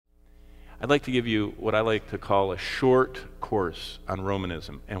I'd like to give you what I like to call a short course on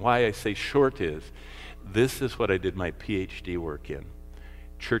Romanism. And why I say short is, this is what I did my PhD work in,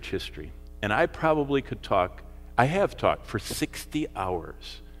 church history. And I probably could talk, I have talked for 60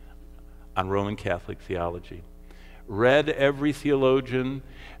 hours on Roman Catholic theology. Read every theologian,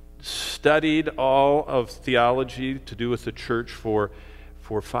 studied all of theology to do with the church for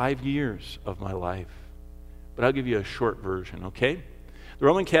 5 years of my life. But I'll give you a short version, okay? The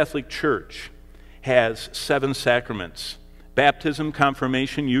Roman Catholic Church has 7 sacraments: baptism,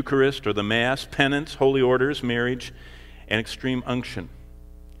 confirmation, Eucharist or the Mass, penance, holy orders, marriage, and extreme unction.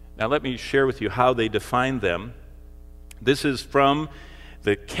 Now let me share with you how they define them. This is from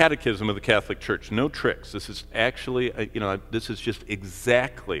the Catechism of the Catholic Church. No tricks. This is actually, this is just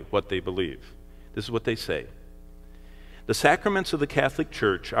exactly what they believe. This is what they say. The sacraments of the Catholic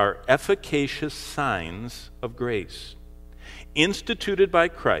Church are efficacious signs of grace, instituted by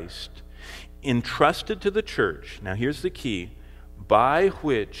Christ, entrusted to the Church, now here's the key, by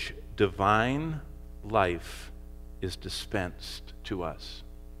which divine life is dispensed to us.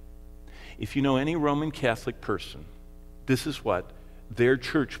 If you know any Roman Catholic person, this is what their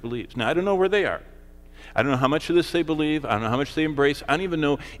church believes. Now, I don't know where they are. I don't know how much of this they believe. I don't know how much they embrace. I don't even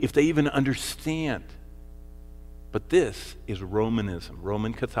know if they even understand. But this is Romanism,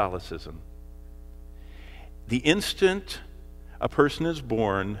 Roman Catholicism. The instant a person is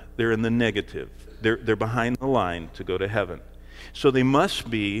born, they're in the negative. They're behind the line to go to heaven. So they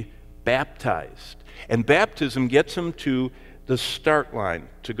must be baptized. And baptism gets them to the start line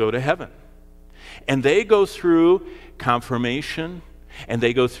to go to heaven. And they go through confirmation, and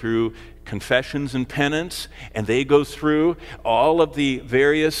they go through confessions and penance, and they go through all of the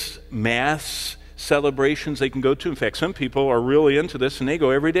various Mass celebrations they can go to. In fact, some people are really into this, and they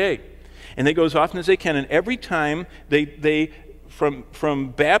go every day. And they go as often as they can, and every time they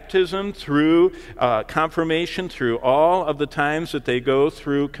from baptism through confirmation, through all of the times that they go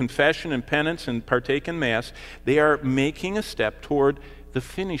through confession and penance and partake in Mass, they are making a step toward the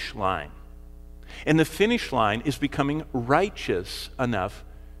finish line. And the finish line is becoming righteous enough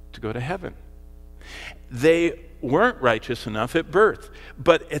to go to heaven. They weren't righteous enough at birth,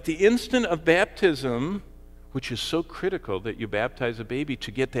 but at the instant of baptism, which is so critical that you baptize a baby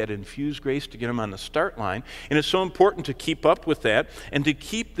to get that infused grace, to get them on the start line, and it's so important to keep up with that and to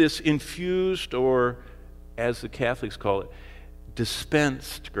keep this infused, or as the Catholics call it,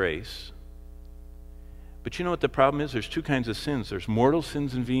 dispensed grace. But you know what the problem is? There's 2 kinds of sins. There's mortal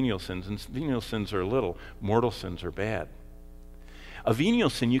sins and venial sins. And venial sins are little. Mortal sins are bad. A venial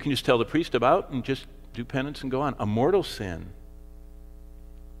sin you can just tell the priest about and just do penance and go on. A mortal sin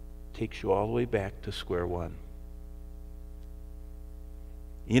takes you all the way back to square one.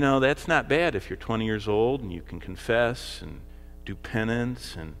 You know, that's not bad if you're 20 years old and you can confess and do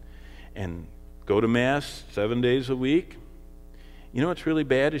penance and go to Mass 7 days a week. You know what's really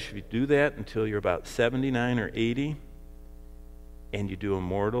bad is if you do that until you're about 79 or 80 and you do a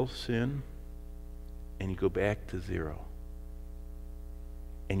mortal sin and you go back to 0.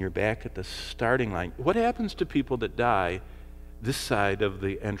 And you're back at the starting line. What happens to people that die this side of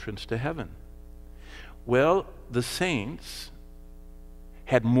the entrance to heaven? Well, the saints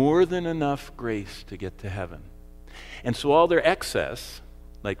had more than enough grace to get to heaven. And so all their excess,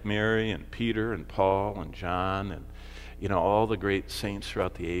 like Mary and Peter and Paul and John and all the great saints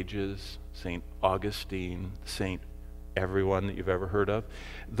throughout the ages, St. Augustine, St. everyone that you've ever heard of,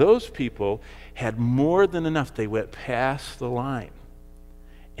 those people had more than enough. They went past the line.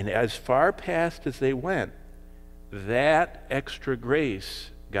 And as far past as they went, that extra grace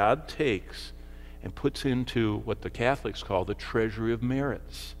God takes and puts into what the Catholics call the treasury of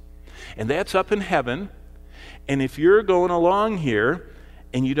merits. And that's up in heaven. And if you're going along here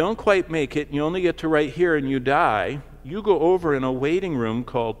and you don't quite make it, and you only get to right here and you die, you go over in a waiting room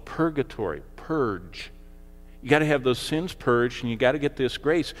called purgatory, purge. You got to have those sins purged, and you got to get this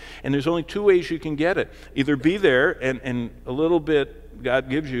grace. And there's only 2 ways you can get it. Either be there and a little bit God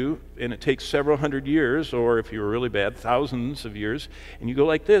gives you, and it takes several hundred years, or if you were really bad, thousands of years, and you go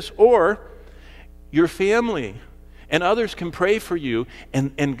like this. Or your family and others can pray for you,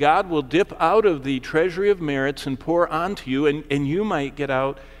 and God will dip out of the treasury of merits and pour onto you, and you might get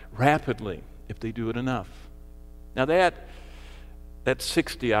out rapidly if they do it enough. Now that's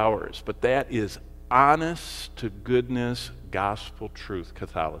 60 hours, but that is honest to goodness gospel truth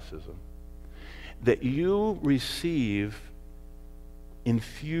Catholicism. That you receive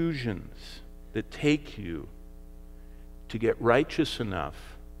infusions that take you to get righteous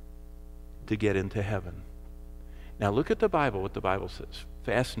enough to get into heaven. Now look at the Bible, what the Bible says.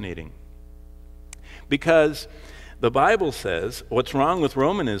 Fascinating. Because The Bible says what's wrong with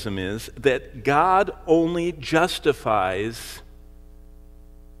Romanism is that God only justifies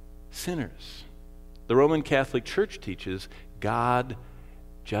sinners. The Roman Catholic Church teaches God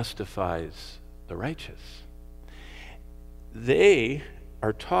justifies the righteous. They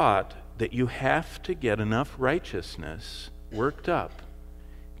are taught that you have to get enough righteousness worked up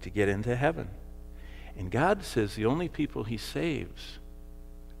to get into heaven. And God says the only people he saves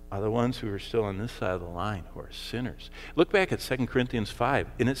are the ones who are still on this side of the line, who are sinners. Look back at 2 Corinthians 5,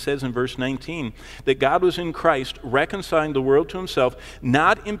 and it says in verse 19 that God was in Christ reconciling the world to himself,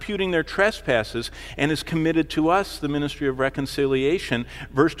 not imputing their trespasses, and has committed to us the ministry of reconciliation.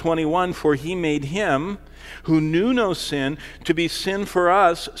 Verse 21, for he made him who knew no sin to be sin for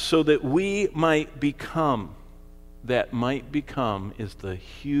us so that we might become. That might become is the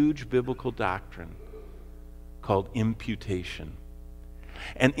huge biblical doctrine called imputation.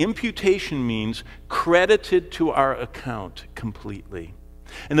 And imputation means credited to our account completely.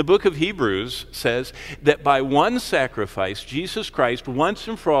 And the book of Hebrews says that by one sacrifice, Jesus Christ, once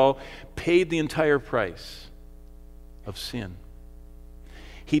and for all, paid the entire price of sin.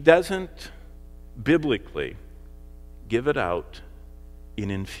 He doesn't biblically give it out in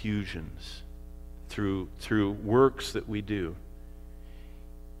infusions through works that we do.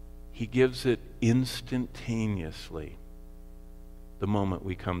 He gives it instantaneously the moment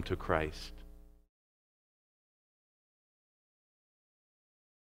we come to Christ.